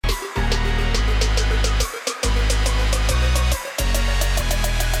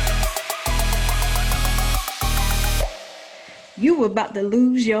You about to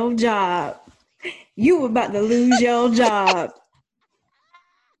lose your job. You about to lose your job.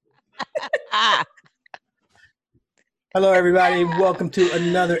 Hello, everybody. Welcome to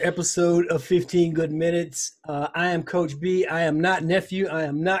another episode of 15 Good Minutes. I am Coach B. I am not Nephew. I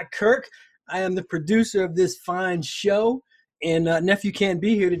am not Kirk. I am the producer of this fine show. And Nephew can't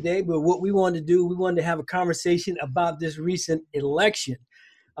be here today, but what we wanted to do, we wanted to have a conversation about this recent election.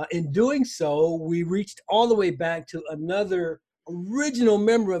 In doing so, we reached all the way back to another original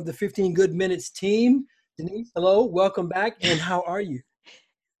member of the 15 Good Minutes team. Denise, hello. Welcome back. And how are you?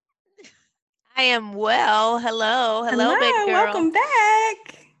 I am well. Hello, baby girl. Welcome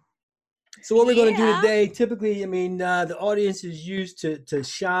back. So what we're going to do today, typically, the audience is used to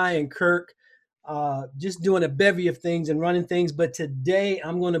Shy and Kirk just doing a bevy of things and running things. But today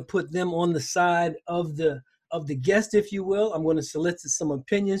I'm going to put them on the side of the guest, if you will. I'm going to solicit some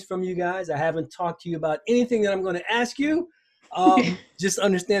opinions from you guys. I haven't talked to you about anything that I'm going to ask you. Just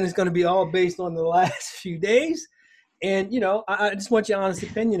understand it's going to be all based on the last few days. And, I just want your honest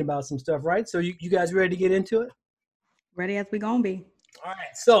opinion about some stuff, right? So you guys ready to get into it? Ready as we gonna be. All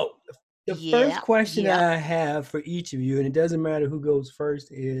right. So the first question I have for each of you, and it doesn't matter who goes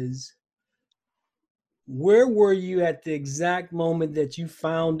first, is where were you at the exact moment that you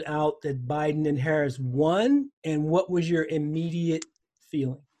found out that Biden and Harris won, and what was your immediate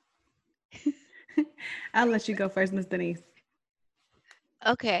feeling? I'll let you go first, Ms. Denise.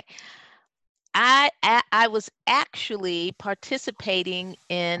 Okay. I was actually participating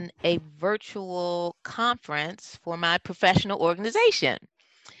in a virtual conference for my professional organization.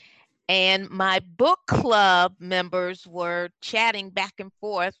 And my book club members were chatting back and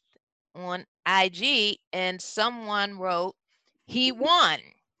forth on IG, and someone wrote, "He won."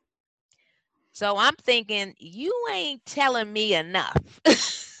 So I'm thinking, you ain't telling me enough.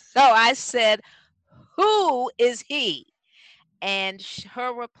 So I said, "Who is he?" And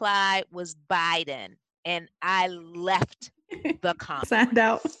her reply was Biden. And I left the conference. Signed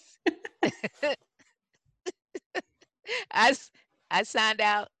out. I signed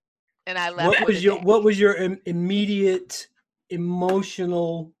out and I left. What was your immediate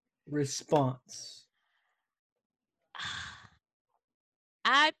emotional response?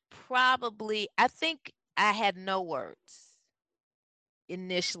 I think I had no words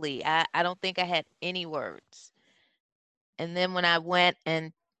initially. I don't think I had any words. And then when I went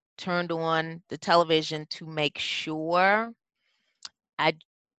and turned on the television to make sure, I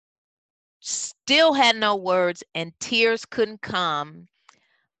still had no words and tears couldn't come,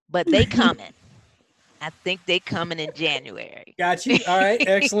 but they coming. I think they coming in January. Got you. All right.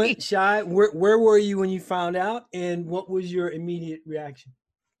 Excellent. Shy, where were you when you found out, and what was your immediate reaction?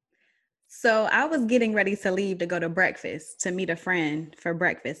 So I was getting ready to leave to go to breakfast, to meet a friend for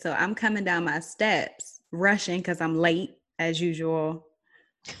breakfast. So I'm coming down my steps, rushing because I'm late as usual.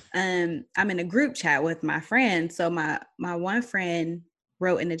 I'm in a group chat with my friend. So my one friend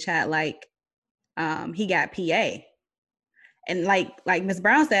wrote in the chat he got PA. And like Ms.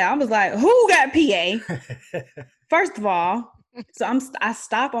 Brown said, I was like, who got PA? First of all, so I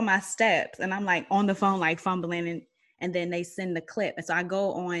stop on my steps and I'm like on the phone, like fumbling, and then they send the clip. And so I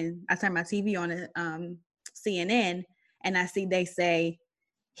turn my TV on CNN, and I see they say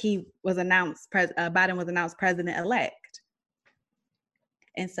he was announced, Biden was announced president-elect.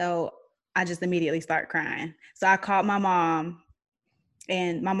 And so I just immediately start crying. So I called my mom,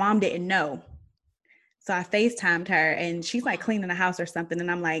 and my mom didn't know. So I FaceTimed her, and she's like cleaning the house or something.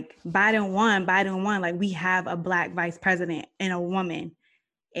 And I'm like, Biden won. Like, we have a Black vice president and a woman.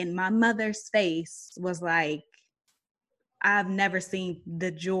 And my mother's face was like, I've never seen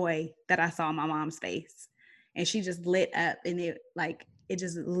the joy that I saw in my mom's face. And she just lit up, and it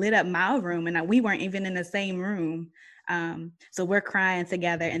just lit up my room. And we weren't even in the same room. So we're crying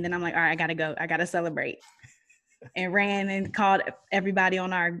together. And then I'm like, all right, I gotta go. I gotta celebrate. And ran and called everybody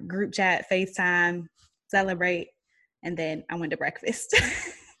on our group chat, FaceTime, celebrate. And then I went to breakfast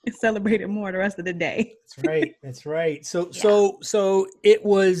and celebrated more the rest of the day. That's right. So it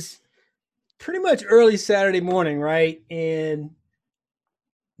was pretty much early Saturday morning, right? And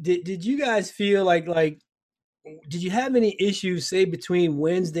did you guys feel like did you have any issues, say, between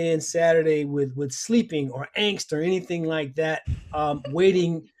Wednesday and Saturday with sleeping or angst or anything like that,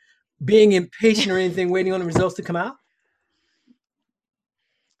 waiting, being impatient or anything, waiting on the results to come out?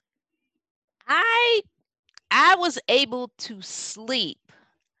 I was able to sleep,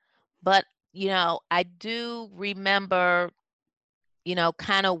 but, I do remember,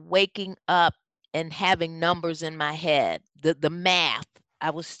 kind of waking up and having numbers in my head, the math. I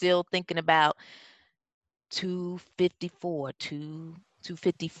was still thinking about 254,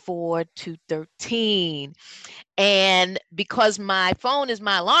 2:54, 2:13. And because my phone is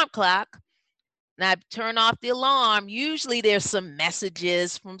my alarm clock, and I turn off the alarm, usually there's some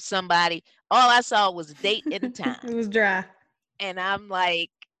messages from somebody. All I saw was date and time. It was dry. And I'm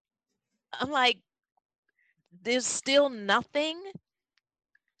like, there's still nothing.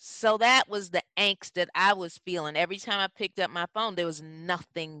 So that was the angst that I was feeling. Every time I picked up my phone, there was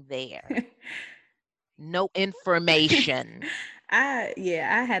nothing there. No information. I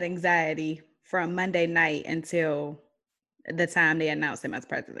had anxiety from Monday night until the time they announced him as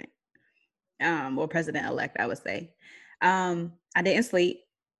president. Or president-elect, I would say. I didn't sleep.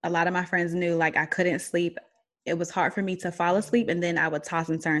 A lot of my friends knew like I couldn't sleep. It was hard for me to fall asleep, and then I would toss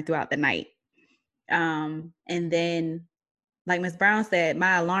and turn throughout the night. And then, like Ms. Brown said,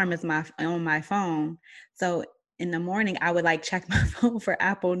 my alarm is on my phone. So in the morning, I would like check my phone for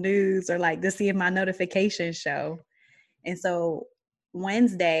Apple News or like to see if my notifications show. And so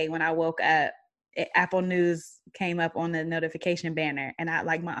Wednesday, when I woke up, Apple News came up on the notification banner, and I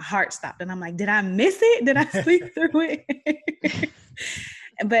like my heart stopped, and I'm like, did I miss it? Did I sleep through it?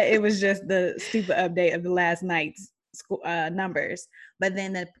 But it was just the stupid update of the last night's numbers. But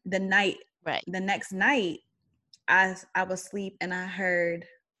then the next night, I was asleep and I heard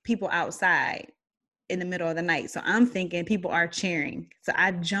people outside in the middle of the night. So I'm thinking people are cheering. So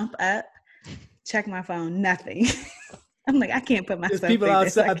I jump up, check my phone, nothing. I'm like, I can't put myself. There's people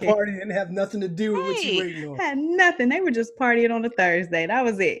outside partying and have nothing to do with what you're waiting on. Had nothing. They were just partying on a Thursday. That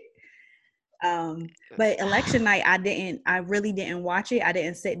was it. But election night, I really didn't watch it. I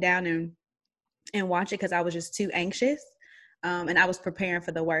didn't sit down and watch it because I was just too anxious. And I was preparing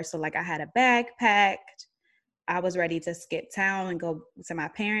for the worst. So like I had a bag packed. I was ready to skip town and go to my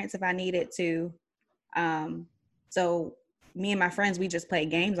parents if I needed to. So me and my friends, we just played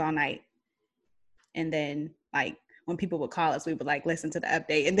games all night. And then like when people would call us, we would like listen to the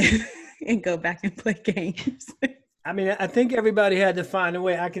update and then and go back and play games. I mean, I think everybody had to find a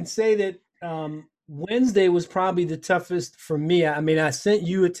way. I can say that Wednesday was probably the toughest for me. I mean, I sent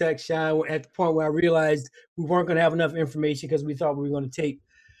you a text, Shy, at the point where I realized we weren't going to have enough information because we thought we were going to tape.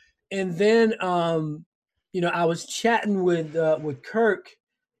 And then, I was chatting with Kirk,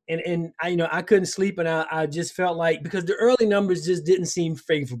 and I couldn't sleep, and I just felt like, because the early numbers just didn't seem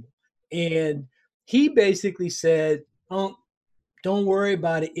favorable. And he basically said, "Oh, don't worry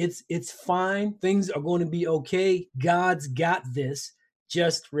about it. It's fine. Things are going to be okay. God's got this.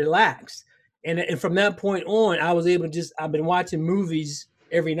 Just relax." And from that point on, I was able to I've been watching movies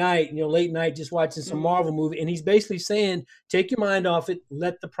every night, late night, just watching some Marvel movie. And he's basically saying, take your mind off it,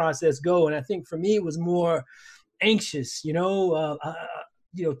 let the process go. And I think for me, it was more anxious, tempered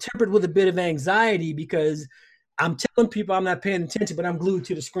with a bit of anxiety, because I'm telling people I'm not paying attention, but I'm glued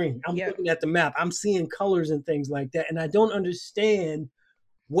to the screen. I'm looking at the map. I'm seeing colors and things like that. And I don't understand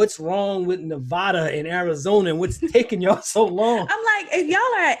what's wrong with Nevada and Arizona and what's taking y'all so long. I'm like, if y'all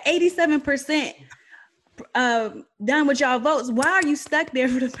are at 87% done with y'all votes, why are you stuck there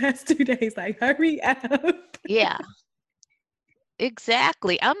for the past 2 days? Like, hurry up. Yeah.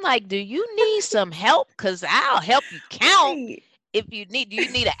 Exactly. I'm like, do you need some help? Because I'll help you count. Right. If you need, do you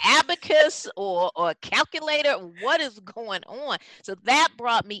need an abacus or a calculator? What is going on? So that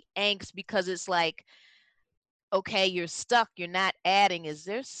brought me angst, because it's like, okay, you're stuck. You're not adding. Is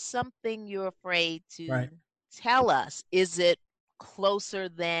there something you're afraid to tell us? Is it closer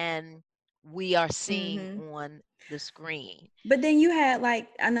than we are seeing on the screen? But then you had, like,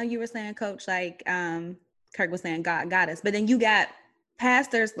 I know you were saying, Coach, like Kirk was saying, God got us. But then you got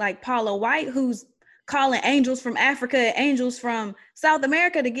pastors like Paula White, who's calling angels from Africa, angels from South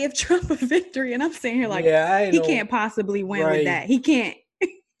America to give Trump a victory. And I'm sitting here like, he can't possibly win with that. He can't.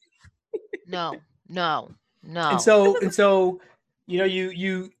 No. And so,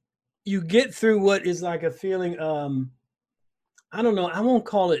 you get through what is like a feeling, I don't know, I won't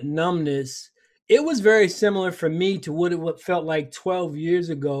call it numbness. It was very similar for me to what felt like 12 years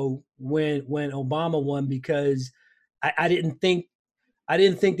ago when Obama won, because I didn't think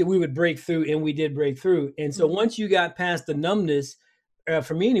that we would break through, and we did break through. And so once you got past the numbness,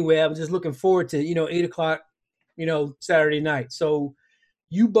 for me anyway, I was just looking forward to, 8:00, Saturday night. So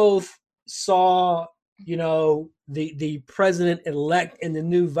you both saw, the president-elect and the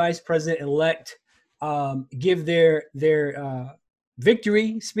new vice president-elect give their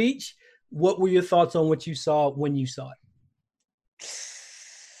victory speech. What were your thoughts on what you saw when you saw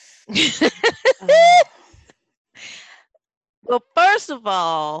it? Well, first of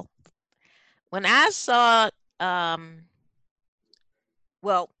all, when I saw,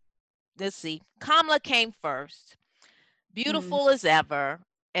 let's see, Kamala came first, beautiful as ever.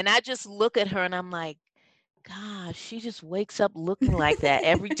 And I just look at her and I'm like, gosh, she just wakes up looking like that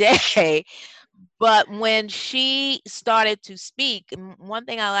every day. But when she started to speak, and one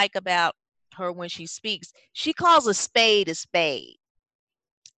thing I like about her when she speaks, she calls a spade a spade.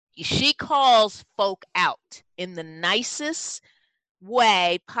 She calls folk out in the nicest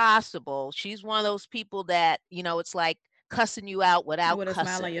way possible. She's one of those people that, it's like cussing you out without With a smile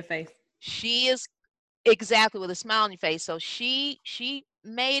on cussing. your face. She is exactly with a smile on your face. So she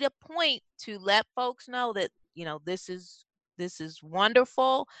made a point to let folks know that, this is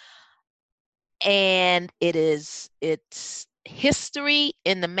wonderful, and it's history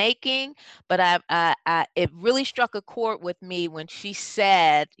in the making. But it really struck a chord with me when she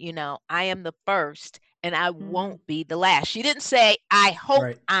said, I am the first and I won't be the last. She didn't say, I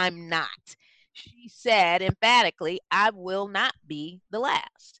hope I'm not. She said emphatically, I will not be the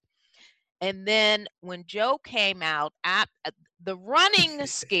last. And then when Joe came out, the running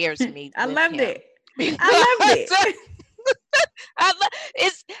scares me. I with loved him. it. I loved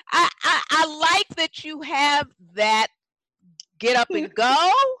it. I like that you have that get up and go,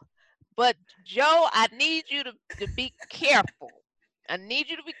 but Joe, I need you to be careful. I need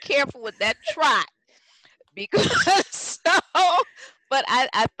you to be careful with that trot, because but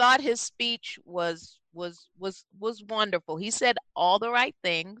I thought his speech was wonderful. He said all the right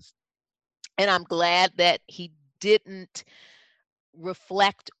things, and I'm glad that he didn't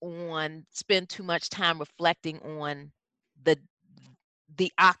spend too much time reflecting on the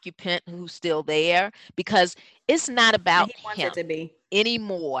occupant who's still there, because it's not about He wants him it to be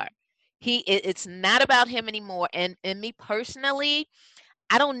anymore. It's not about him anymore. And me personally,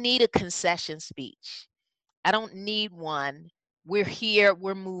 I don't need a concession speech. I don't need one. We're here,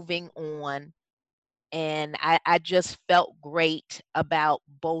 we're moving on. And I just felt great about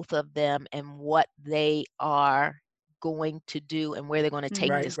both of them and what they are going to do and where they're going to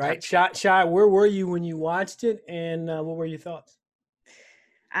take this country. Shy, where were you when you watched it, and what were your thoughts?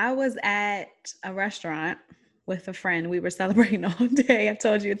 I was at a restaurant with a friend. We were celebrating all day. I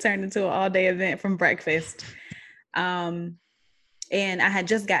told you it turned into an all-day event from breakfast. And I had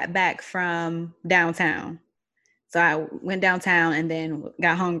just got back from downtown. So I went downtown and then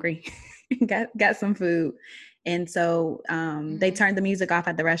got hungry, got some food. And so they turned the music off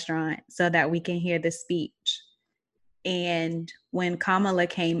at the restaurant so that we can hear the speech. And when Kamala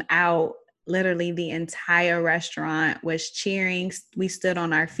came out, literally the entire restaurant was cheering. We stood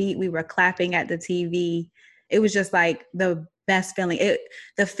on our feet. We were clapping at the TV. It was just like the best feeling.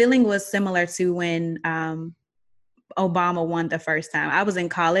 The feeling was similar to when Obama won the first time. I was in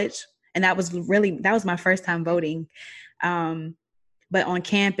college, and that was my first time voting. But on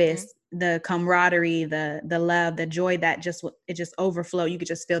campus, the camaraderie, the love, the joy that just overflowed. You could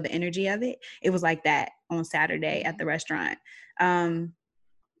just feel the energy of it. It was like that on Saturday at the restaurant.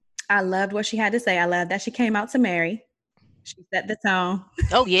 I loved what she had to say. I loved that she came out to marry. She set the tone.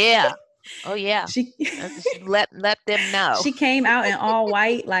 Oh yeah. Oh yeah. She let them know. She came out in all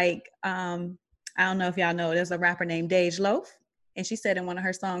white, like I don't know if y'all know, there's a rapper named Dej Loaf, and she said in one of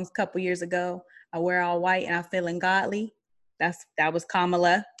her songs a couple years ago, I wear all white and I'm feeling godly. That was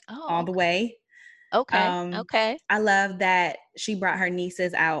Kamala all the way. Okay. Okay. I love that she brought her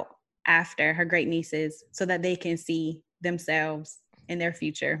nieces out after, her great nieces, so that they can see themselves in their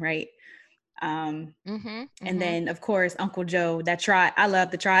future, right? And then of course Uncle Joe, that trot. I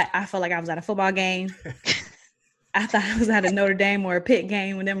love the trot. I felt like I was at a football game. I thought I was at a Notre Dame or a Pitt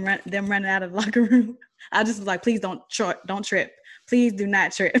game when them running out of the locker room. I just was like, please don't trip. Please do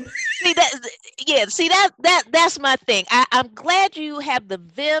not trip. That's my thing. I'm glad you have the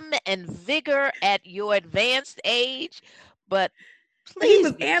vim and vigor at your advanced age, but please. He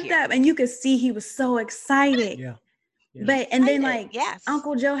was amped up, and you could see he was so excited. Yeah. But and then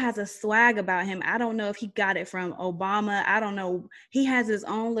Uncle Joe has a swag about him. I don't know if he got it from Obama. I don't know. He has his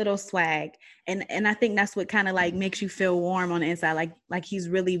own little swag, and I think that's what kind of like makes you feel warm on the inside. Like he's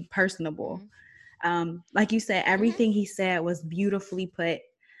really personable. Like you said, everything he said was beautifully put.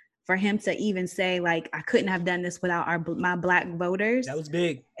 For him to even say like, I couldn't have done this without my Black voters. That was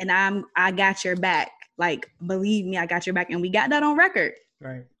big. And I got your back. Like, believe me, I got your back, and we got that on record.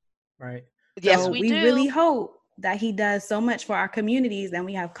 Right. Yes, so we do. Really hope that he does so much for our communities. And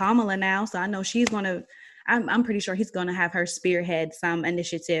we have Kamala now, so I know she's going to. I'm pretty sure he's going to have her spearhead some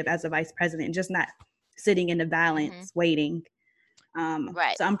initiative as a vice president, just not sitting in the balance waiting.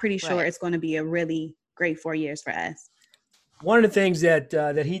 Right. So I'm pretty sure it's going to be a really great 4 years for us. One of the things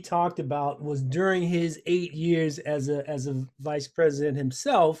that he talked about was during his 8 years as a vice president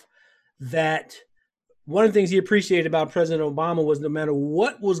himself, that one of the things he appreciated about President Obama was no matter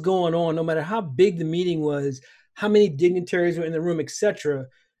what was going on, no matter how big the meeting was, how many dignitaries were in the room, etc.,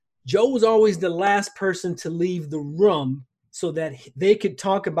 Joe was always the last person to leave the room so that they could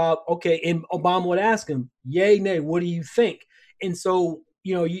talk about, okay, and Obama would ask him, yay, nay, what do you think? And so,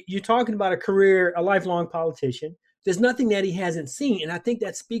 you're talking about a career, a lifelong politician. There's nothing that he hasn't seen. And I think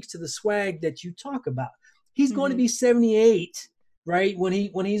that speaks to the swag that you talk about. He's going to be 78, right, when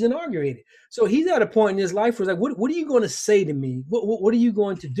he's inaugurated. So he's at a point in his life where it's like, what are you going to say to me? What are you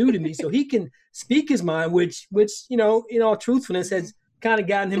going to do to me? So he can speak his mind, which in all truthfulness has kind of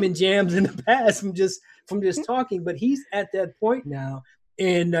gotten him in jams in the past from just talking. But he's at that point now.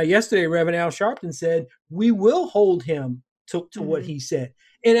 And yesterday, Reverend Al Sharpton said, we will hold him to what he said.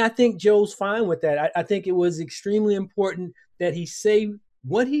 And I think Joe's fine with that. I think it was extremely important that he say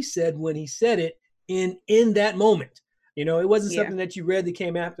what he said when he said it in that moment. It wasn't something that you read that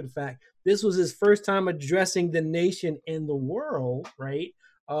came after the fact. This was his first time addressing the nation and the world, right?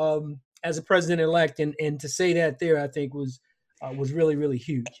 As a president-elect. And to say that there, I think was really, really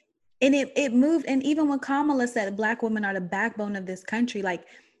huge. And it moved. And even when Kamala said Black women are the backbone of this country, like,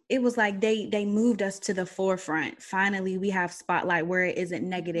 it was like they moved us to the forefront. Finally, we have spotlight where it isn't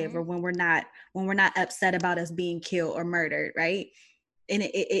negative, or when we're not upset about us being killed or murdered, right? And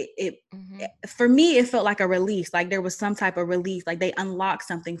it for me, it felt like a release. Like there was some type of release. Like they unlocked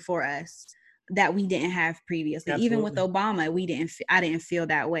something for us that we didn't have previously. Absolutely. Even with Obama, I didn't feel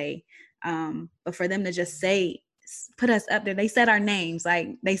that way. But for them to just put us up there, they said our names.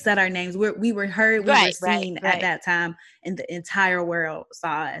 Like they said our names. We were heard. We were seen at that time, and the entire world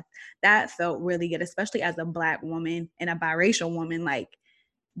saw us. That felt really good, especially as a Black woman and a biracial woman. Like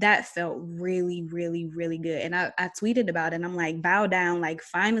that felt really, really, really good. And I tweeted about it, and I'm like, bow down. Like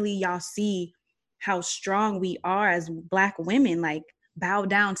finally, y'all see how strong we are as Black women. Like bow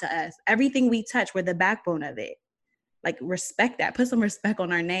down to us. Everything we touch, we're the backbone of it. Like respect that. Put some respect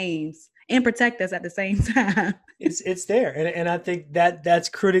on our names. And protect us at the same time. It's there. And I think that's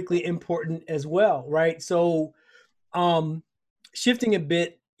critically important as well, right? So shifting a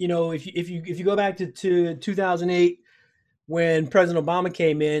bit, if you go back to 2008 when President Obama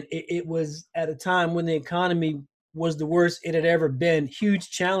came in, it was at a time when the economy was the worst it had ever been.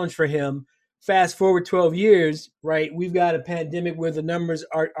 Huge challenge for him. Fast forward 12 years, right? We've got a pandemic where the numbers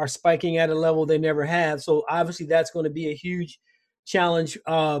are spiking at a level they never have. So obviously that's going to be a huge challenge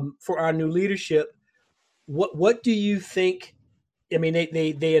for our new leadership. What do you think? I mean,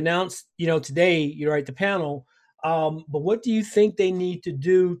 they announced, today, right, the panel. But what do you think they need to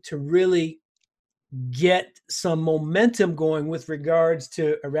do to really get some momentum going with regards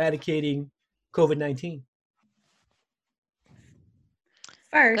to eradicating COVID-19?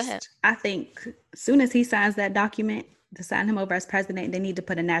 First, I think as soon as he signs that document to sign him over as president, they need to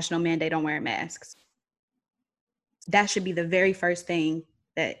put a national mandate on wearing masks. That should be the very first thing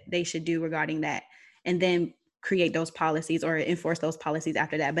that they should do regarding that, and then create those policies or enforce those policies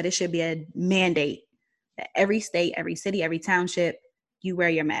after that. But it should be a mandate that every state, every city, every township, you wear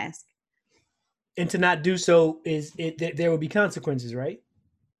your mask. And to not do so there will be consequences, right?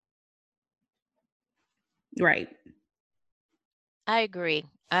 Right. I agree.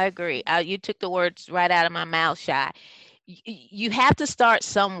 You took the words right out of my mouth, Shy. You have to start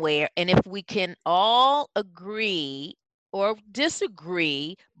somewhere. And if we can all agree or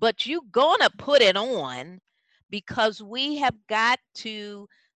disagree, but you're going to put it on, because we have got to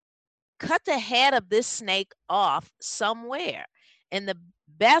cut the head of this snake off somewhere. And the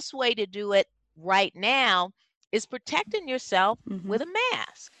best way to do it right now is protecting yourself with a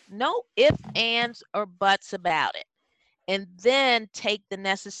mask. No ifs, ands, or buts about it. And then take the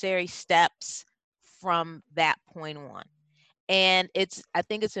necessary steps from that point on. And I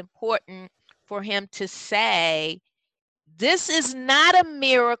think it's important for him to say, this is not a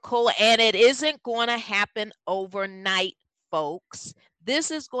miracle, and it isn't going to happen overnight, folks.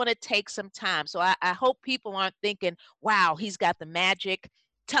 This is going to take some time. So I hope people aren't thinking, wow, he's got the magic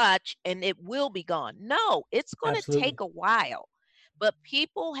touch and it will be gone. No, it's going to take a while. But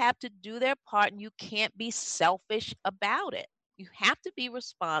people have to do their part, and you can't be selfish about it. You have to be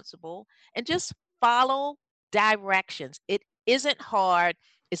responsible and just follow directions. It isn't hard.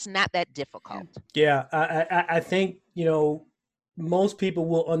 It's not that difficult. Yeah, I think, most people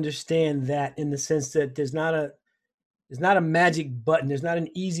will understand that, in the sense that there's not a magic button. There's not an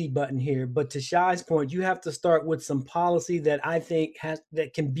easy button here. But to Shai's point, you have to start with some policy that I think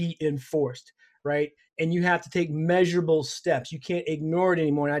that can be enforced, right? And you have to take measurable steps. You can't ignore it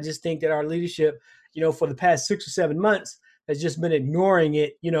anymore. And I just think that our leadership, for the past 6 or 7 months, has just been ignoring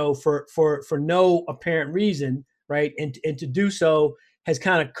it, for no apparent reason, right? And to do so has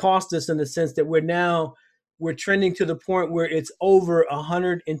kind of cost us, in the sense that we're trending to the point where it's over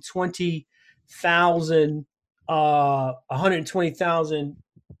 120,000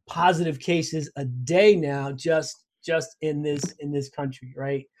 positive cases a day now, just in this country,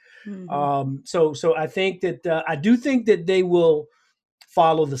 right? Mm-hmm. So I think that I do think that they will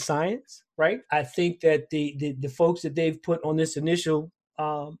follow the science, right? I think that the folks that they've put on this initial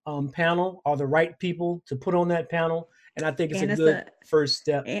panel are the right people to put on that panel, and I think it's a And it's good a first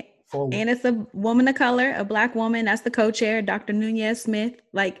step and, forward. and it's a woman of color, a Black woman. That's the co-chair, Dr. Nunez Smith.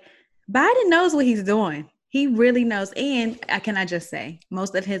 Like, Biden knows what he's doing. He really knows. And can I just say,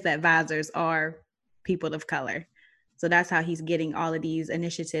 most of his advisors are people of color. So that's how he's getting all of these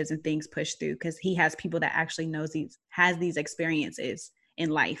initiatives and things pushed through, because he has people that actually has these experiences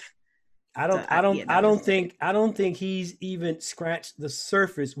in life. I So don't I don't yeah, I that was don't just big. think I don't think he's even scratched the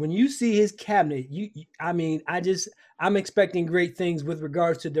surface. When you see his cabinet, I mean, I'm expecting great things with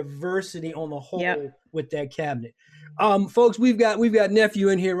regards to diversity on the Yep. whole with that cabinet. Folks, we've got nephew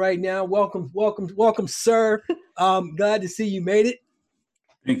in here right now. Welcome, sir. Glad to see you made it.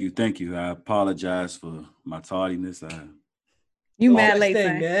 Thank you. I apologize for my tardiness. You No mad such late, thing,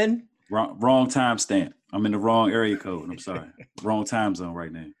 sir. man. Wrong time stamp. I'm in the wrong area code. I'm sorry. Wrong time zone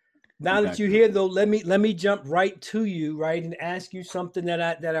right now. Now that you're here, though, let me jump right to you, right, and ask you something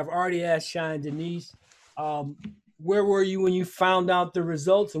that I've already asked Shine Denise. Where were you when you found out the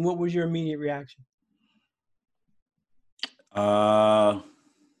results, and what was your immediate reaction? I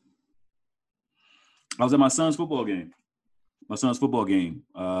was at my son's football game.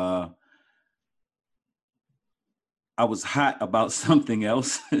 I was hot about something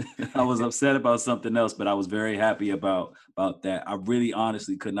else. I was upset about something else, but I was very happy about that. I really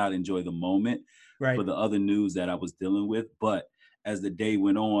honestly could not enjoy the moment for the other news that I was dealing with. But as the day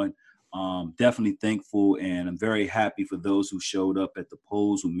went on, definitely thankful, and I'm very happy for those who showed up at the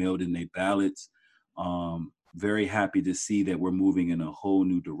polls, who mailed in their ballots. Very happy to see that we're moving in a whole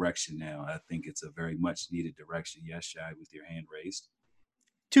new direction now. I think it's a very much needed direction. Yes, Shai, with your hand raised.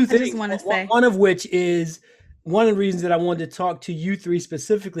 Two things. I just want to say, one of which is one of the reasons that I wanted to talk to you three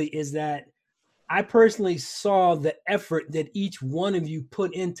specifically is that I personally saw the effort that each one of you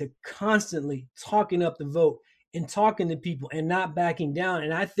put into constantly talking up the vote and talking to people and not backing down.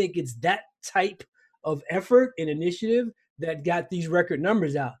 And I think it's that type of effort and initiative that got these record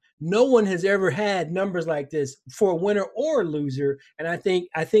numbers out. No one has ever had numbers like this for a winner or a loser. And I think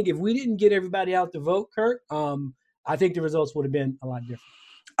if we didn't get everybody out to vote, Kirk, I think the results would have been a lot different.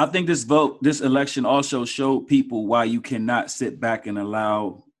 I think this election also showed people why you cannot sit back and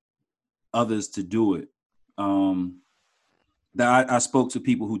allow others to do it. I spoke to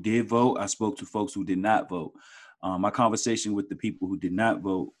people who did vote. I spoke to folks who did not vote. My conversation with the people who did not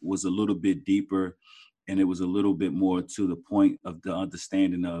vote was a little bit deeper, and it was a little bit more to the point of the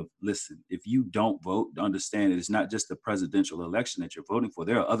understanding of, listen, if you don't vote, understand that it's not just the presidential election that you're voting for.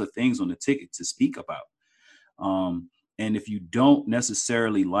 There are other things on the ticket to speak about. And if you don't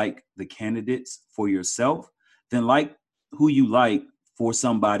necessarily like the candidates for yourself, then like who you like for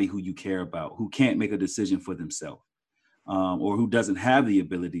somebody who you care about, who can't make a decision for themselves, or who doesn't have the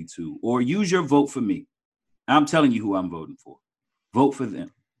ability to, or use your vote for me. I'm telling you who I'm voting for. Vote for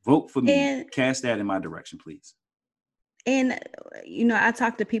them. Vote for me. And cast that in my direction, please. And, I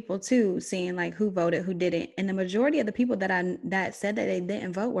talked to people too, seeing like who voted, who didn't. And the majority of the people that said that they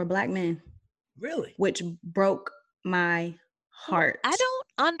didn't vote were Black men. Really? Which broke my heart. I don't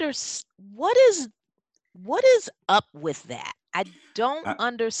understand. What is up with that? I don't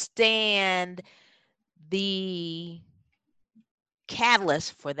understand the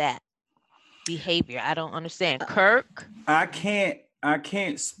catalyst for that behavior. I don't understand. Kirk? I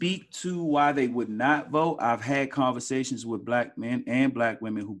can't speak to why they would not vote. I've had conversations with Black men and Black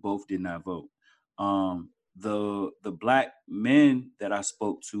women who both did not vote. The Black men that I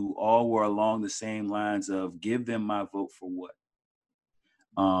spoke to all were along the same lines of, give them my vote for what?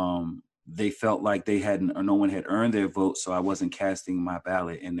 They felt like they hadn't, or no one had earned their vote, so I wasn't casting my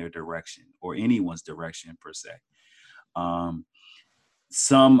ballot in their direction or anyone's direction per se.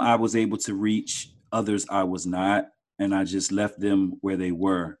 Some I was able to reach, others I was not, and I just left them where they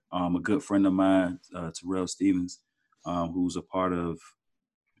were. A good friend of mine, Terrell Stevens, who's a part of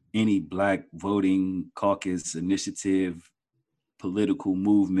any Black voting caucus initiative, political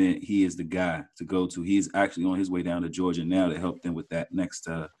movement, he is the guy to go to. He's actually on his way down to Georgia now to help them with that next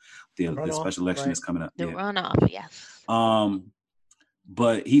the special election that's coming up. The runoff, yes.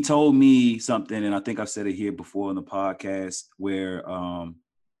 But he told me something, and I think I've said it here before on the podcast, where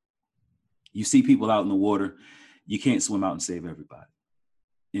you see people out in the water, you can't swim out and save everybody.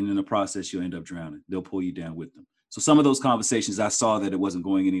 And in the process, you'll end up drowning. They'll pull you down with them. So some of those conversations, I saw that it wasn't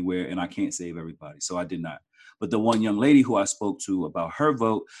going anywhere, and I can't save everybody. So I did not. But the one young lady who I spoke to about her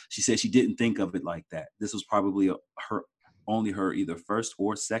vote, she said she didn't think of it like that. This was probably only her either first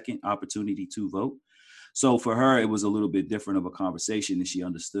or second opportunity to vote. So for her, it was a little bit different of a conversation, and she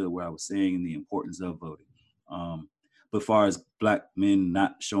understood what I was saying and the importance of voting. But as far as Black men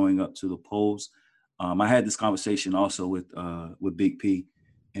not showing up to the polls, I had this conversation also with Big P,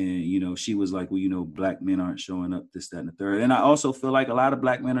 and she was like, well, Black men aren't showing up, this, that, and the third. And I also feel like a lot of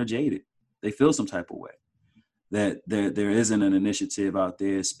Black men are jaded. They feel some type of way that there isn't an initiative out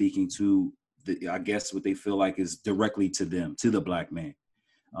there speaking to I guess what they feel like is directly to them, to the Black man.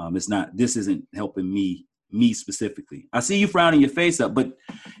 This isn't helping me specifically. I see you frowning your face up, but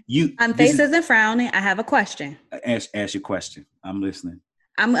my face isn't frowning. I have a question. Ask your question. I'm listening.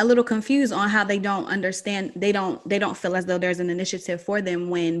 I'm a little confused on how they don't understand. They don't feel as though there's an initiative for them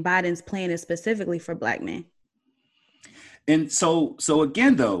when Biden's plan is specifically for Black men. And so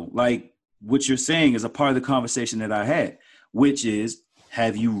again, though, like what you're saying is a part of the conversation that I had, which is,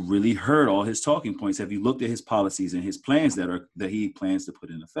 have you really heard all his talking points? Have you looked at his policies and his plans that he plans to put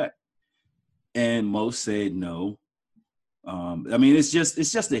in effect? And most said no. I mean, it's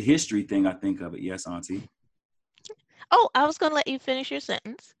just a history thing. I think of it. Yes, Auntie. Oh, I was going to let you finish your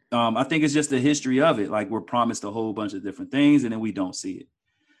sentence. I think it's just the history of it. Like, we're promised a whole bunch of different things and then we don't see it.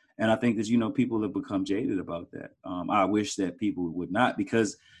 And I think that, people have become jaded about that. I wish that people would not,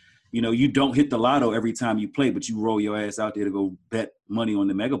 because, you don't hit the lotto every time you play, but you roll your ass out there to go bet money on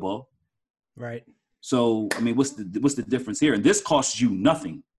the Mega Ball. Right. So, I mean, what's the difference here? And this costs you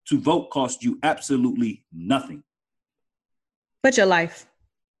nothing. To vote costs you absolutely nothing. But your life.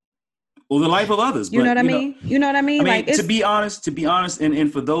 Or the life of others. You know what I mean? You know what I mean? Like, to be honest,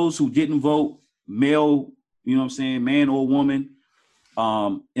 and for those who didn't vote, male, man or woman,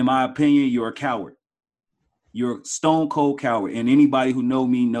 in my opinion, you're a coward. You're a stone cold coward. And anybody who know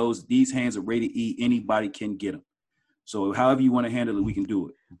me knows these hands are rated E. Anybody can get them. So however you want to handle it, we can do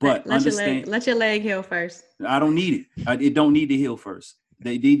it. But let your leg heal first. I don't need it. It don't need to heal first.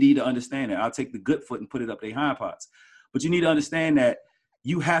 They need to understand that. I'll take the good foot and put it up their hind parts. But you need to understand that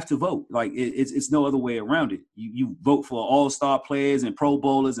you have to vote. Like, it's no other way around it. You vote for all-star players and pro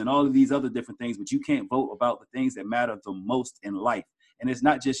bowlers and all of these other different things, but you can't vote about the things that matter the most in life. And it's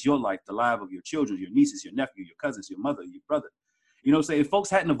not just your life, the life of your children, your nieces, your nephew, your cousins, your mother, your brother. You know what I'm saying? If folks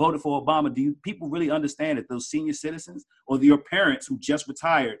hadn't voted for Obama, do people really understand that those senior citizens or your parents who just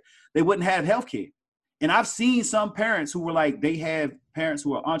retired, they wouldn't have health care? And I've seen some parents who were like, they have parents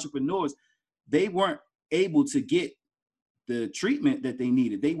who are entrepreneurs. They weren't able to get the treatment that they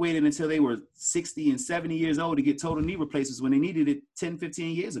needed. They waited until they were 60 and 70 years old to get total knee replacements when they needed it 10,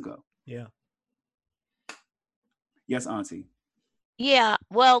 15 years ago. Yeah. Yes, Auntie. Yeah,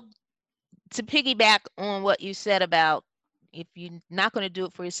 well, to piggyback on what you said about if you're not going to do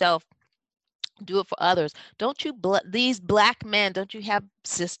it for yourself, do it for others. Don't you, these Black men, don't you have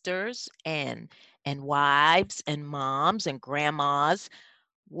sisters and wives and moms and grandmas?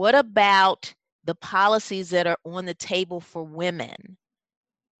 What about the policies that are on the table for women?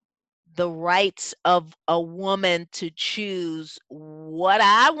 The rights of a woman to choose what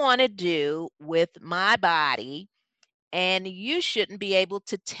I want to do with my body, and you shouldn't be able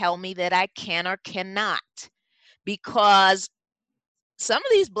to tell me that I can or cannot, because some of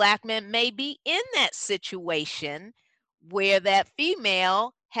these Black men may be in that situation where that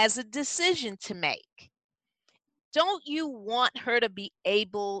female has a decision to make. Don't you want her to be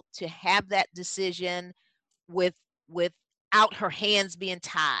able to have that decision without her hands being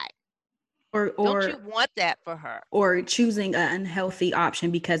tied? Or don't you want that for her? Or choosing an unhealthy option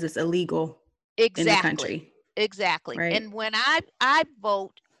because it's illegal in the country. Exactly. Right. And when I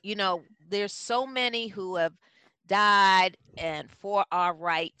vote, there's so many who have died and for our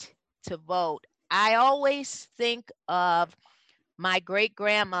right to vote. I always think of my great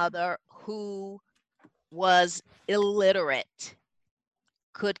grandmother who was illiterate,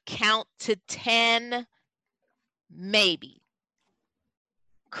 could count to 10, maybe,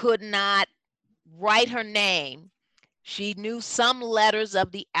 could not write her name. She knew some letters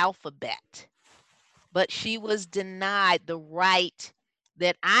of the alphabet, but she was denied the right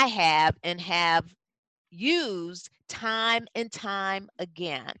that I have and have used time and time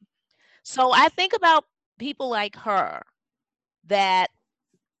again. So I think about people like her that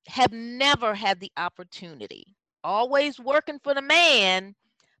have never had the opportunity, always working for the man,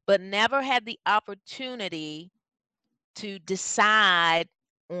 but never had the opportunity to decide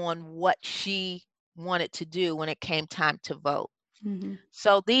on what she wanted to do when it came time to vote. Mm-hmm.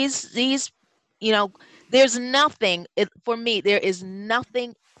 So these there's nothing, for me, there is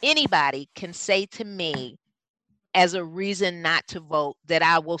nothing anybody can say to me as a reason not to vote that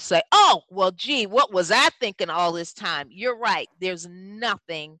I will say, oh, well, gee, what was I thinking all this time? You're right. There's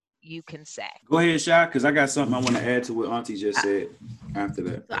nothing you can say. Go ahead, Shy, because I got something I want to add to what Auntie just said after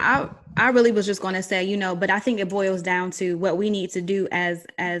that. So I really was just going to say, but I think it boils down to what we need to do as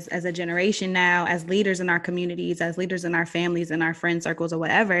a generation now, as leaders in our communities, as leaders in our families and our friend circles or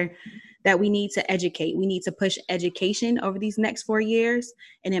whatever, that we need to educate. We need to push education over these next 4 years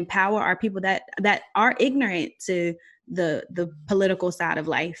and empower our people that are ignorant to the political side of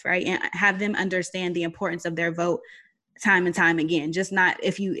life, right? And have them understand the importance of their vote time and time again. Just not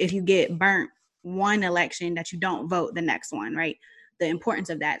if you get burnt one election that you don't vote the next one, right? The importance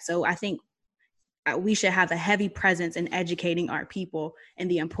of that. So I think we should have a heavy presence in educating our people and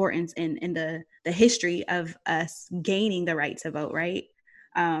the importance in the history of us gaining the right to vote, right?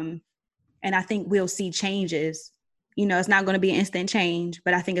 And I think we'll see changes. It's not going to be an instant change,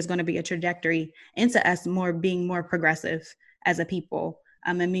 but I think it's going to be a trajectory into us being more progressive as a people,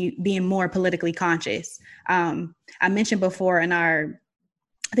 and being more politically conscious. I mentioned before in I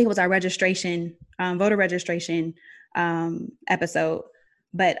think it was our registration, voter registration episode,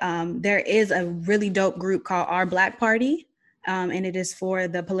 but there is a really dope group called Our Black Party, and it is for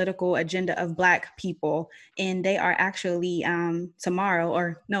the political agenda of Black people. And they are actually tomorrow,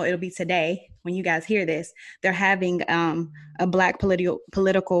 or no, it'll be today when you guys hear this, they're having a Black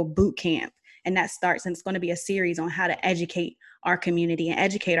political boot camp. And that starts, and it's going to be a series on how to educate our community and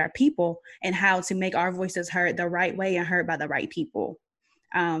educate our people and how to make our voices heard the right way and heard by the right people.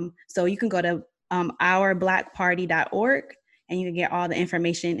 So you can go to ourblackparty.org and you can get all the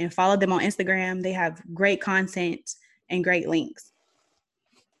information and follow them on Instagram. They have great content and great links.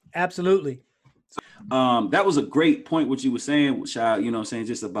 Absolutely. That was a great point, what you were saying, Shai,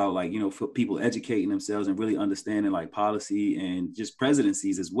 just about for people educating themselves and really understanding like policy and just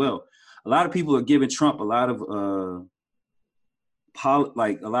presidencies as well. A lot of people are giving Trump a lot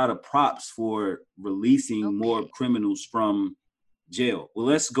of props for releasing more criminals from jail. Well,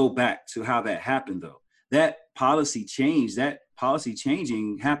 let's go back to how that happened, though. That policy changing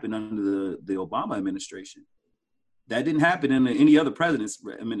happened under the Obama administration. That didn't happen in any other president's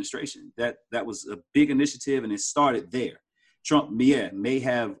administration. That was a big initiative, and it started there. Trump, may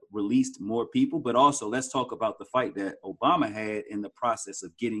have released more people, but also let's talk about the fight that Obama had in the process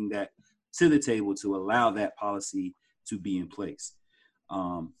of getting that to the table to allow that policy to be in place.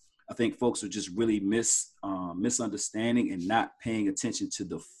 I think folks are just really misunderstanding and not paying attention to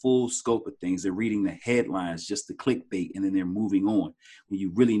the full scope of things. They're reading the headlines, just the clickbait, and then they're moving on. When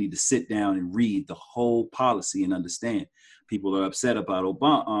you really need to sit down and read the whole policy and understand. People are upset about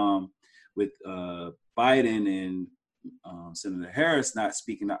Obama with Biden and Senator Harris not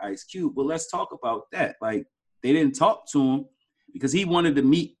speaking to Ice Cube. Well, let's talk about that. Like, they didn't talk to him because he wanted to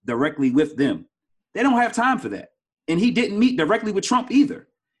meet directly with them. They don't have time for that. And he didn't meet directly with Trump either.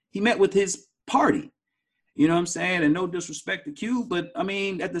 He met with his party. You know what I'm saying? And no disrespect to Q, but I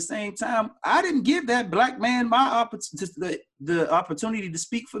mean, at the same time, I didn't give that black man the opportunity to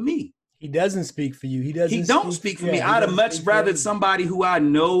speak for me. He doesn't speak for you. He don't speak for me. I'd have much rather somebody who I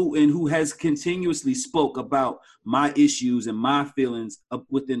know and who has continuously spoke about my issues and my feelings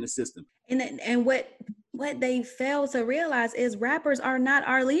within the system. And what they fail to realize is rappers are not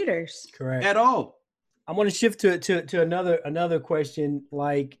our leaders. Correct. At all. I want to shift to another question,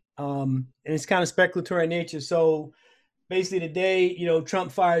 and it's kind of speculatory in nature. So basically today,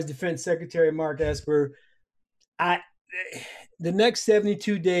 Trump fires Defense Secretary Mark Esper. The next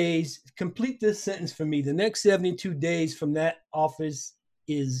 72 days, complete this sentence for me. The next 72 days from that office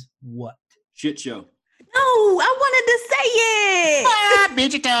is what? Shit show. No, I wanted to say it.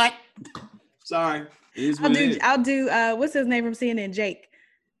 Beat you to it. Sorry. I'll do what's his name from CNN, Jake?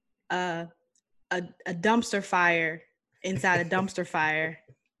 A dumpster fire inside a dumpster fire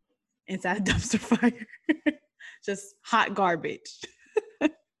inside a dumpster fire. Just hot garbage.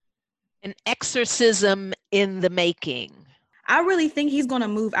 An exorcism in the making. I really think he's going to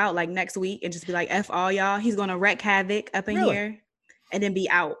move out like next week and just be like, F all y'all. He's going to wreak havoc up in here and then be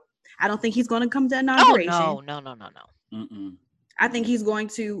out. I don't think he's going to come to inauguration. Oh, no. Mm-mm. I think he's going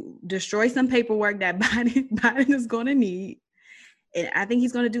to destroy some paperwork that Biden is going to need. And I think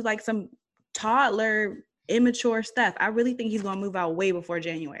he's going to do like some toddler, immature stuff. I really think he's going to move out way before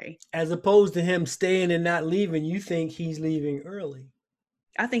January. As opposed to him staying and not leaving, you think he's leaving early?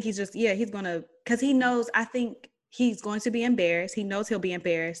 I think he's just, he's going to, because he knows, I think he's going to be embarrassed. He knows he'll be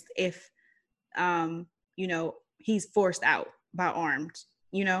embarrassed if, he's forced out by armed,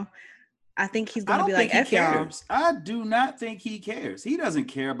 I think he's going to be like, F y'all. I do not think he cares. He doesn't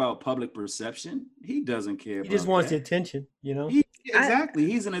care about public perception. He doesn't care. He just wants the attention, Exactly.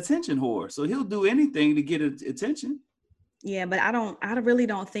 He's an attention whore. So he'll do anything to get attention. Yeah, but I really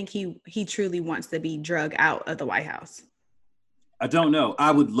don't think he truly wants to be drug out of the White House. I don't know.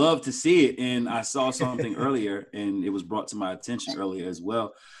 I would love to see it. And I saw something earlier, and it was brought to my attention earlier as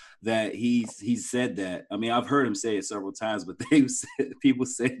well, that he said that. I mean, I've heard him say it several times, but people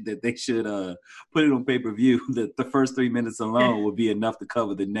said that they should put it on pay-per-view, that the first 3 minutes alone would be enough to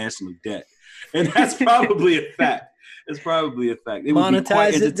cover the national debt. And that's probably a fact. It's probably a fact. It would be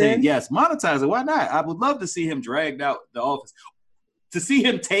quite entertaining. Yes, monetize it. Why not? I would love to see him dragged out the office. To see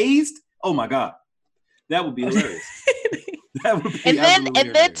him tased, oh my God. That would be hilarious. That would be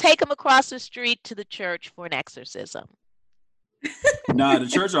and then take him across the street to the church for an exorcism. Nah, the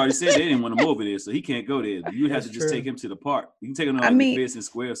church already said they didn't want him over there, so he can't go there. You'd have to just take him to the park. You can take him to the Pearson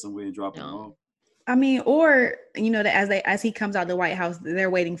Square somewhere and drop him off. I mean, or as he comes out the White House, they're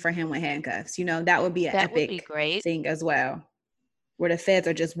waiting for him with handcuffs. That would be an epic great thing as well, where the feds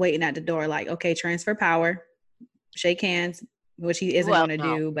are just waiting at the door, like, okay, transfer power, shake hands, which he isn't going to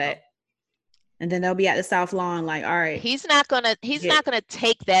do, but. And then they'll be at the South Lawn, like, all right. He's not gonna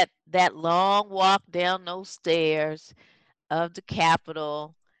take that long walk down those stairs of the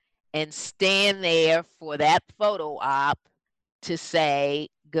Capitol and stand there for that photo op to say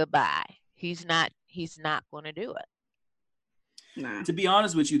goodbye. He's not going to do it. Nah. To be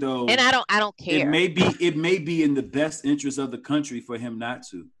honest with you, though, and I don't care. It may be in the best interest of the country for him not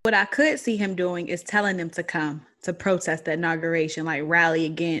to. What I could see him doing is telling them to come to protest the inauguration, like rally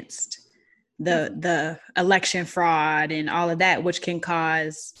against the election fraud and all of that, which can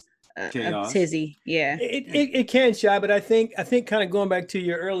cause a tizzy. Yeah, it can, Shy, but I think kind of going back to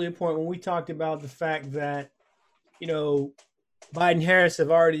your earlier point when we talked about the fact that Biden Harris have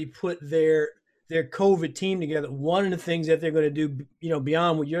already put their COVID team together. One of the things that they're going to do,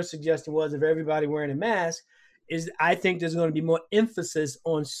 beyond what your suggestion was of everybody wearing a mask, is I think there's going to be more emphasis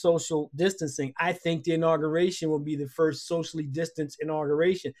on social distancing. I think the inauguration will be the first socially distanced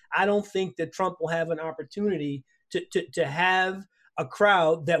inauguration. I don't think that Trump will have an opportunity to have a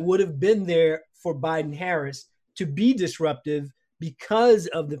crowd that would have been there for Biden Harris to be disruptive because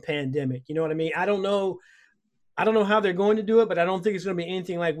of the pandemic. You know what I mean? I don't know how they're going to do it, but I don't think it's going to be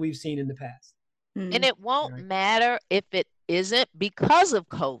anything like we've seen in the past. And it won't matter if it isn't because of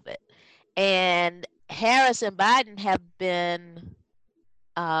COVID. And Harris and Biden have been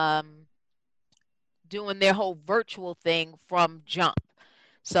doing their whole virtual thing from jump.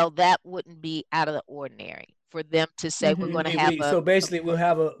 So that wouldn't be out of the ordinary for them to say we're going to have so basically we'll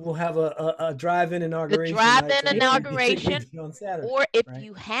have a drive-in inauguration. The drive-in inauguration, on Saturday, or if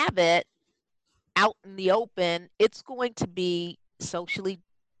you have it out in the open, it's going to be socially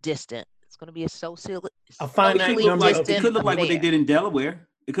distant. It's going to be a socially distant. It could look like what they did in Delaware.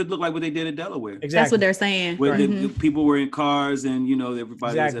 It could look like what they did in Delaware. Exactly. That's what they're saying. Where the people were in cars and,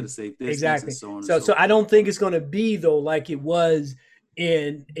 everybody was at a safe distance. Exactly. And so on. So I don't think it's going to be, though, like it was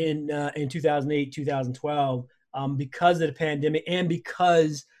in 2008, 2012, because of the pandemic and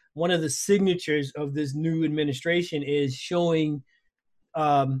because one of the signatures of this new administration is showing,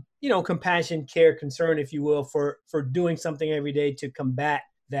 compassion, care, concern, if you will, for doing something every day to combat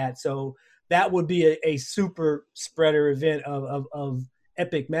that. So that would be a super spreader event of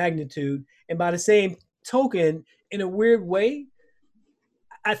epic magnitude. And by the same token, in a weird way,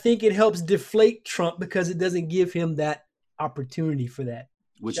 I think it helps deflate Trump because it doesn't give him that opportunity for that.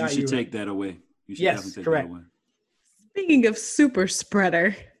 Which you should take that away. You should yes, take correct. That away. Speaking of super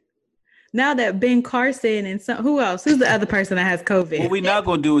spreader, now that Ben Carson and who's the other person that has COVID? What we're not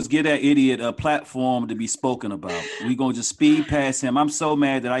going to do is give that idiot a platform to be spoken about. We're going to just speed past him. I'm so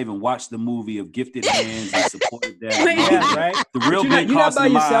mad that I even watched the movie of Gifted Hands and supported that. Yeah, right? The real Ben Carson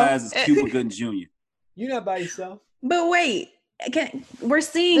in my eyes is Cuba Gooding Jr. You're not by yourself. But wait, we're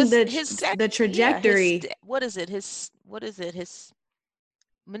seeing the trajectory. Yeah, what is it? His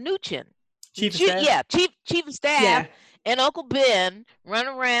Mnuchin. Chief of Staff? Yeah, Chief of Staff. Yeah. And Uncle Ben run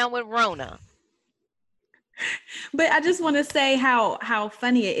around with Rona. But I just want to say how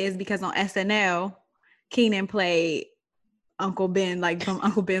funny it is because on SNL, Keenan played Uncle Ben, like from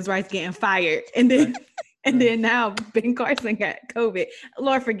Uncle Ben's Rights getting fired. And then now Ben Carson got COVID.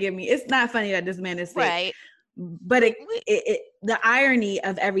 Lord forgive me. It's not funny that this man is sick. Right. But it the irony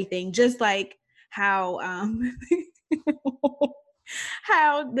of everything, just like how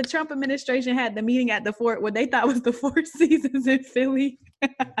how the Trump administration had the meeting at the fort, what they thought was the Four Seasons in Philly.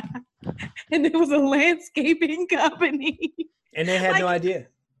 And it was a landscaping company. And they had no idea.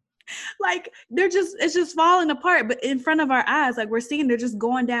 Like it's just falling apart, but in front of our eyes, like we're seeing they're just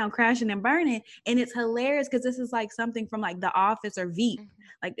going down, crashing and burning. And it's hilarious because this is like something from like The Office or Veep.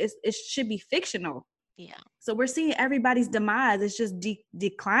 Like it should be fictional. Yeah. So we're seeing everybody's demise. It's just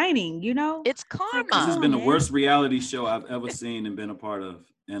declining, It's karma. This has been the worst reality show I've ever seen and been a part of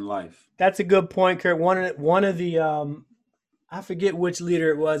in life. That's a good point, Kurt. One of the I forget which leader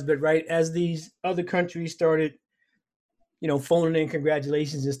it was, but right as these other countries started, phoning in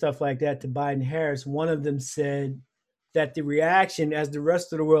congratulations and stuff like that to Biden Harris, one of them said that the reaction as the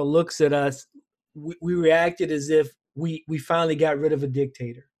rest of the world looks at us, we reacted as if we finally got rid of a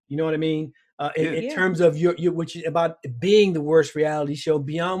dictator. You know what I mean? In terms of your which is about being the worst reality show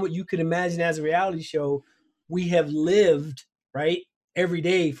beyond what you could imagine as a reality show, we have lived right every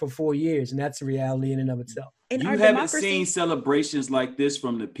day for 4 years, and that's a reality in and of itself. In you haven't seen celebrations like this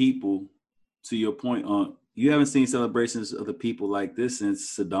from the people. To your point, on you haven't seen celebrations of the people like this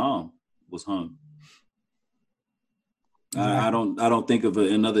since Saddam was hung. Exactly. I don't think of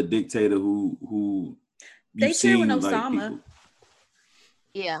another dictator who they cheer when Osama.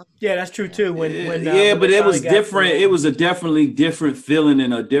 Yeah, that's true too. When but it was different. It was a definitely different feeling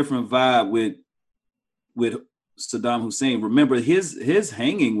and a different vibe with Saddam Hussein. Remember, his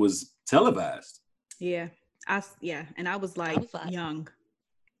hanging was televised. Yeah, and I was like young.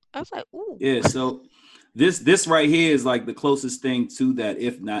 I was like, ooh. Yeah, so this right here is like the closest thing to that,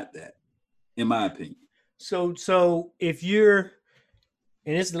 if not that, in my opinion. So if you're,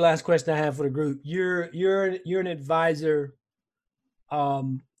 and this is the last question I have for the group, you're an advisor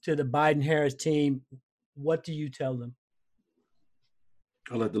to the Biden Harris team. What do you tell them?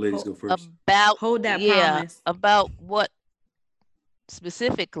 I'll let the ladies go first. Hold that promise. About what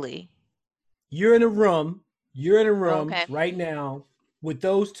specifically? You're in a room right now with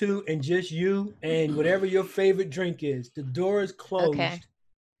those two and just you and whatever your favorite drink is. The door is closed. Okay.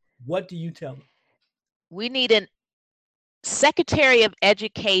 What do you tell them? We need a Secretary of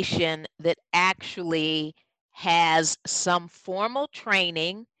Education that actually has some formal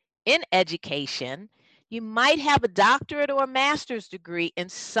training in education. You might have a doctorate or a master's degree in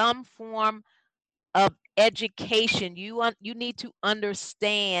some form of education. You need to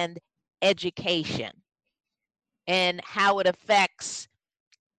understand education and how it affects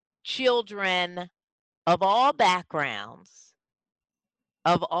children of all backgrounds,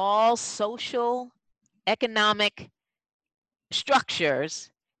 of all social, economic structures,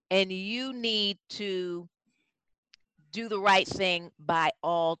 and you need to do the right thing by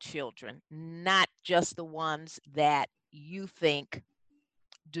all children, not just the ones that you think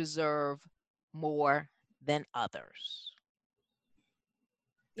deserve more than others.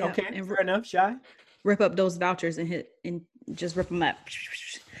 Okay, fair enough. Shy? Rip up those vouchers and just rip them up.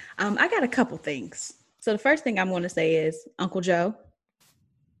 I got a couple things. So the first thing I'm going to say is, Uncle Joe,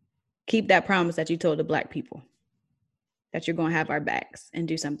 keep that promise that you told the Black people, that you're going to have our backs and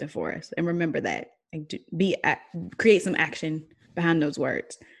do something for us. And remember that, and create some action behind those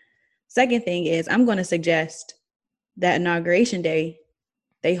words. Second thing is, I'm going to suggest that Inauguration Day,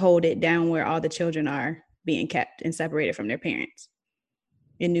 they hold it down where all the children are being kept and separated from their parents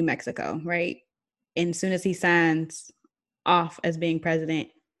in New Mexico, right? And as soon as he signs off as being president,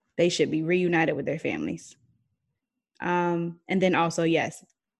 they should be reunited with their families. And then also, yes,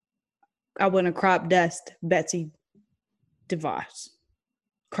 I want to crop dust Betsy DeVos.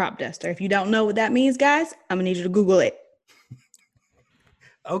 Crop duster. If you don't know what that means, guys, I'm gonna need you to Google it.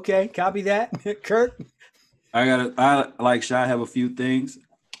 Okay, copy that. Kurt? I like Shy have a few things.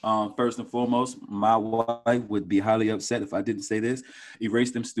 First and foremost, my wife would be highly upset if I didn't say this.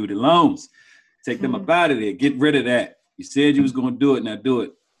 Erase them student loans. Take them up out of there. Get rid of that. You said you was gonna do it, now do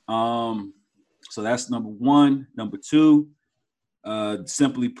it. So that's number one. Number two,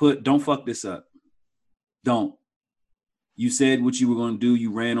 simply put, don't fuck this up. Don't. You said what you were going to do.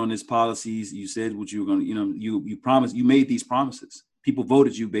 You ran on these policies. You said what you were going to, you promised, you made these promises. People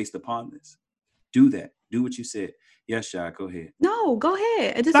voted you based upon this. Do that. Do what you said. Yes, Shy, go ahead. No, go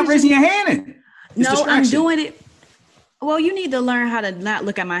ahead. Stop raising your hand. No, I'm doing it. Well, you need to learn how to not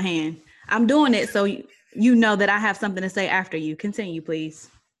look at my hand. I'm doing it so you know that I have something to say after you. Continue, please.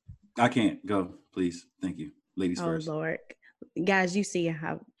 I can't. Go, please. Thank you. Ladies first. Oh, Lord. Guys, you see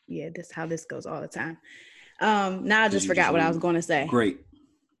how this goes all the time. Now I just forgot what I was going to say. Great.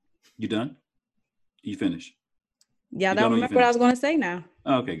 You done? You finished? Yeah, I don't remember what I was going to say now.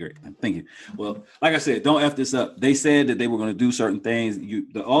 Okay, great. Thank you. Well, like I said, don't F this up. They said that they were going to do certain things.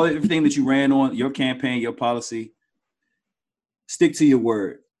 Everything that you ran on, your campaign, your policy, stick to your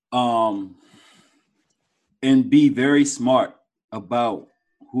word. And be very smart about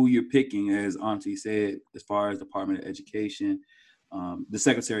who you're picking, as Auntie said, as far as Department of Education, the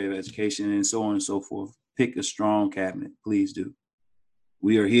Secretary of Education, and so on and so forth. Pick a strong cabinet. Please do.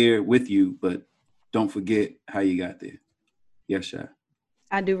 We are here with you, but don't forget how you got there. Yes, Shy.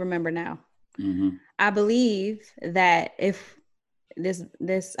 I do remember now. Mm-hmm. I believe that if this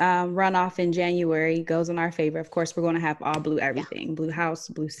runoff in January goes in our favor, of course, we're going to have all blue everything. Yeah. Blue House,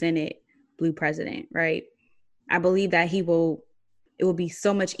 blue Senate, blue president, right? I believe that it will be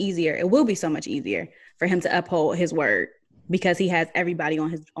so much easier. It will be so much easier for him to uphold his word because he has everybody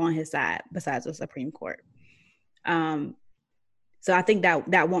on his side besides the Supreme Court. So I think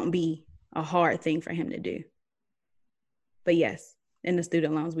that won't be a hard thing for him to do. But yes, in the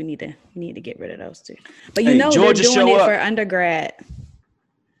student loans, we need to get rid of those too. But they're doing it for undergrad.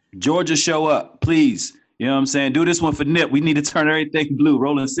 Georgia, show up, please. You know what I'm saying? Do this one for Nip. We need to turn everything blue.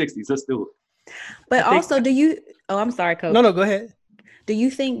 Rolling 60s. Let's do it. But also, I'm sorry, Coach. No, go ahead. Do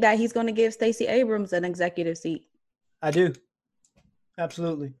you think that he's going to give Stacey Abrams an executive seat? I do.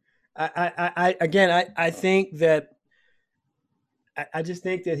 Absolutely. I think that I just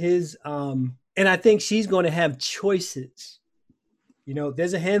think that his and I think she's going to have choices. You know,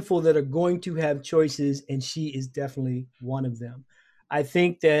 there's a handful that are going to have choices, and she is definitely one of them. I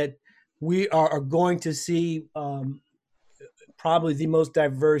think that we are going to see probably the most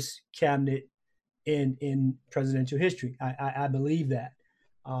diverse cabinet in presidential history. I believe that.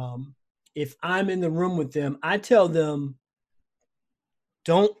 If I'm in the room with them, I tell them,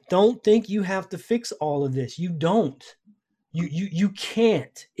 don't think you have to fix all of this. You don't. You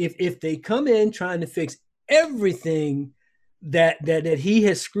can't. If they come in trying to fix everything that he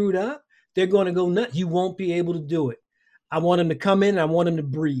has screwed up, they're going to go nuts. You won't be able to do it. I want them to come in and I want them to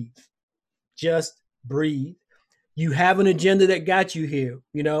breathe. Just breathe. You have an agenda that got you here.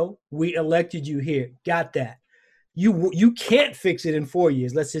 You know, we elected you here. Got that. You can't fix it in 4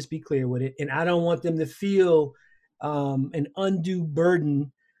 years. Let's just be clear with it. And I don't want them to feel an undue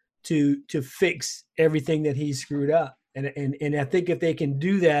burden to fix everything that he screwed up. And I think if they can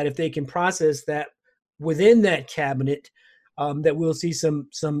do that, if they can process that within that cabinet, that we'll see some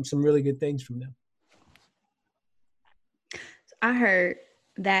really good things from them. I heard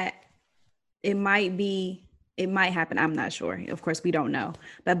that it might happen. I'm not sure. Of course, we don't know.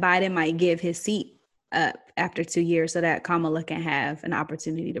 But Biden might give his seat up after 2 years so that Kamala can have an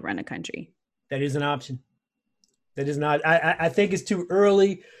opportunity to run a country. That is an option. That is not. I think it's too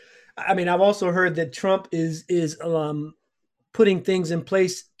early. I mean, I've also heard that Trump is putting things in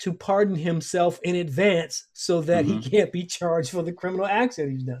place to pardon himself in advance so that he can't be charged for the criminal acts that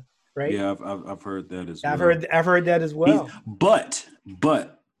he's done. Right? Yeah, I've heard that as well. I've heard that as well. But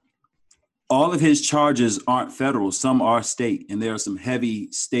all of his charges aren't federal. Some are state, and there are some heavy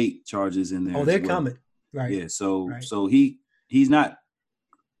state charges in there. Oh, they're coming. Right. Yeah. So he's not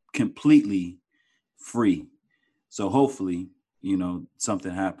completely free. So hopefully, you know,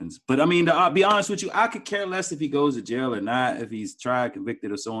 something happens. But I mean, I'll be honest with you, I could care less if he goes to jail or not, if he's tried,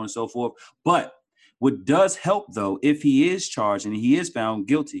 convicted, or so on and so forth. But what does help, though, if he is charged and he is found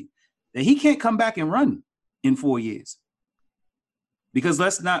guilty, that he can't come back and run in 4 years. Because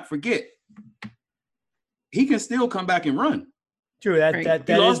let's not forget, he can still come back and run. True. That is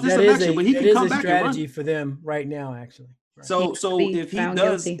a strategy for them right now, actually. Right. So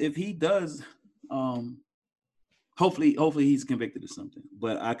if he does, hopefully he's convicted of something.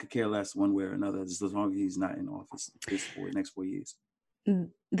 But I could care less one way or another, just as long as he's not in office for the next 4 years.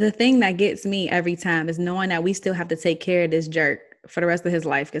 The thing that gets me every time is knowing that we still have to take care of this jerk for the rest of his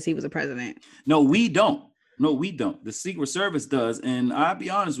life because he was a president. No, we don't. The Secret Service does. And I'll be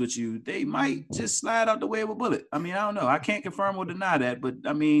honest with you, they might just slide out the way of a bullet. I mean, I don't know. I can't confirm or deny that. But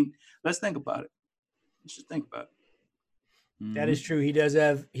I mean, let's think about it. Let's just think about it. Mm-hmm. That is true. He does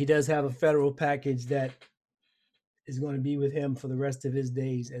have a federal package that is going to be with him for the rest of his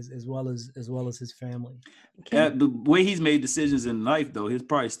days, as well as his family. The way he's made decisions in life, though, he'll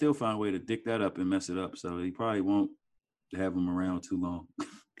probably still find a way to dick that up and mess it up. So he probably won't have him around too long.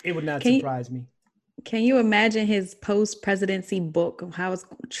 It would not surprise me. Can you imagine his post-presidency book of how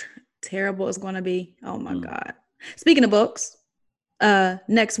terrible it's going to be? Oh my God. Speaking of books,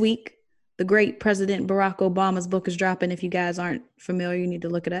 next week, the great President Barack Obama's book is dropping. If you guys aren't familiar, you need to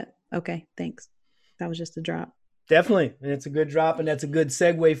look it up. Okay, thanks. That was just a drop. Definitely. And it's a good drop, and that's a good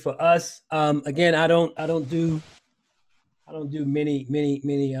segue for us. Again, I don't do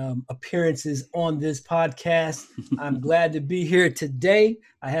many appearances on this podcast. I'm glad to be here today.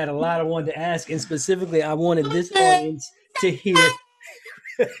 I had a lot I wanted to ask, and specifically, I wanted this audience to hear.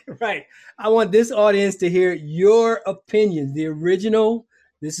 Right. I want this audience to hear your opinions.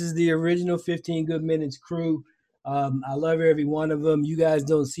 This is the original 15 Good Minutes crew. I love every one of them. You guys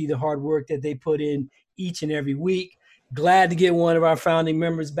don't see the hard work that they put in each and every week. Glad to get one of our founding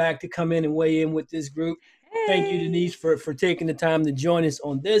members back to come in and weigh in with this group. Thank you, Denise, for taking the time to join us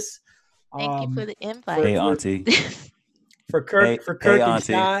on this. Thank you for the invite. Hey, Auntie. For Kirk and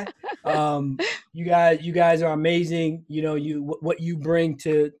Sky, you guys are amazing. You know, what you bring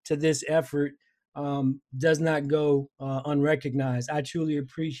to this effort does not go unrecognized. I truly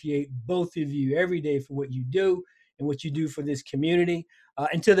appreciate both of you every day for what you do and what you do for this community.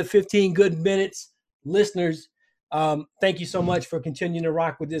 And to the 15 Good Minutes listeners, thank you so much for continuing to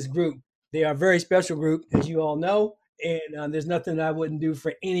rock with this group. They are a very special group, as you all know, and there's nothing I wouldn't do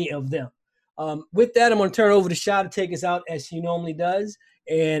for any of them. With that, I'm going to turn it over to Sha to take us out as she normally does.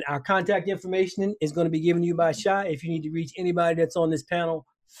 And our contact information is going to be given to you by Sha. If you need to reach anybody that's on this panel,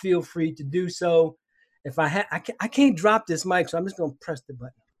 feel free to do so. If I can't drop this mic, so I'm just going to press the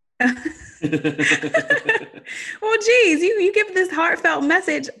button. Well, geez, you give this heartfelt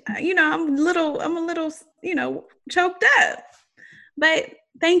message. I'm a little, choked up. But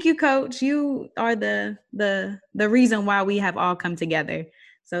thank you, Coach. You are the reason why we have all come together.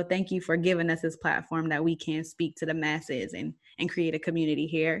 So thank you for giving us this platform that we can speak to the masses and create a community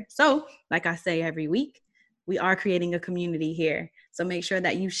here. So, like I say every week, we are creating a community here. So make sure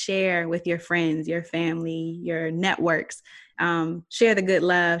that you share with your friends, your family, your networks. Share the good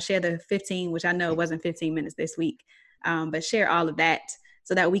love, share the 15, which I know it wasn't 15 minutes this week, but share all of that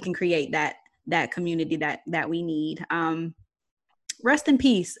so that we can create that community that we need. Rest in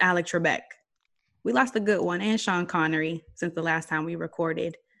peace, Alex Trebek. We lost a good one, and Sean Connery since the last time we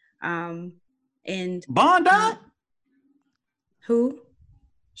recorded. And Bond died? Who?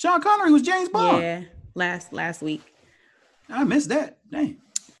 Sean Connery was James Bond. Yeah, last week. I missed that. Dang.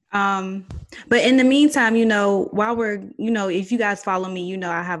 But in the meantime, while we're, if you guys follow me,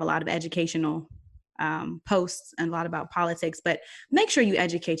 I have a lot of educational posts and a lot about politics, but make sure you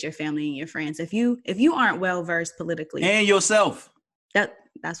educate your family and your friends. If you aren't well versed politically, and yourself.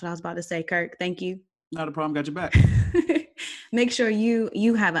 That's what I was about to say, Kirk. Thank you. Not a problem. Got your back. Make sure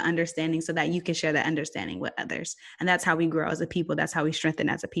you have an understanding so that you can share that understanding with others. And that's how we grow as a people. That's how we strengthen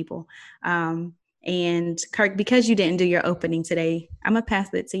as a people. And Kirk, because you didn't do your opening today, I'm going to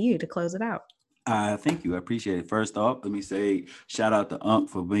pass it to you to close it out. Thank you. I appreciate it. First off, let me say shout out to Unc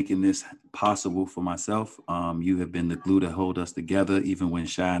for making this possible for myself. You have been the glue to hold us together. Even when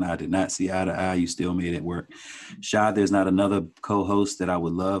Sha and I did not see eye to eye, you still made it work. Sha, there's not another co-host that I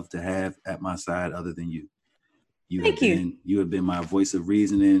would love to have at my side other than you. You have been my voice of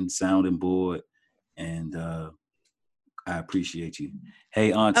reasoning, sounding board, and I appreciate you.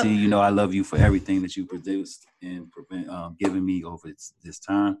 Hey, Auntie, I love you for everything that you produced and giving me over this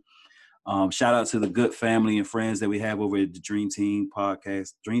time. Shout out to the good family and friends that we have over at the Dream Team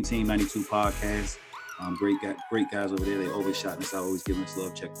podcast, Dream Team 92 podcast. Great guys over there. They always shouting us out, always giving us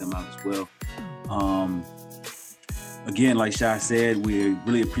love. Check them out as well. Again, like Sha said, we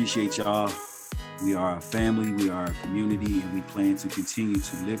really appreciate y'all. We are a family, we are a community, and we plan to continue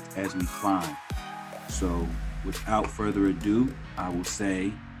to lift as we climb. So without further ado, I will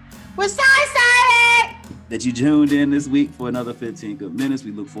say, we're so excited that you tuned in this week for another 15 Good Minutes. We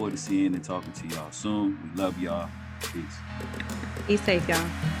look forward to seeing and talking to y'all soon. We love y'all. Peace. Be safe, y'all.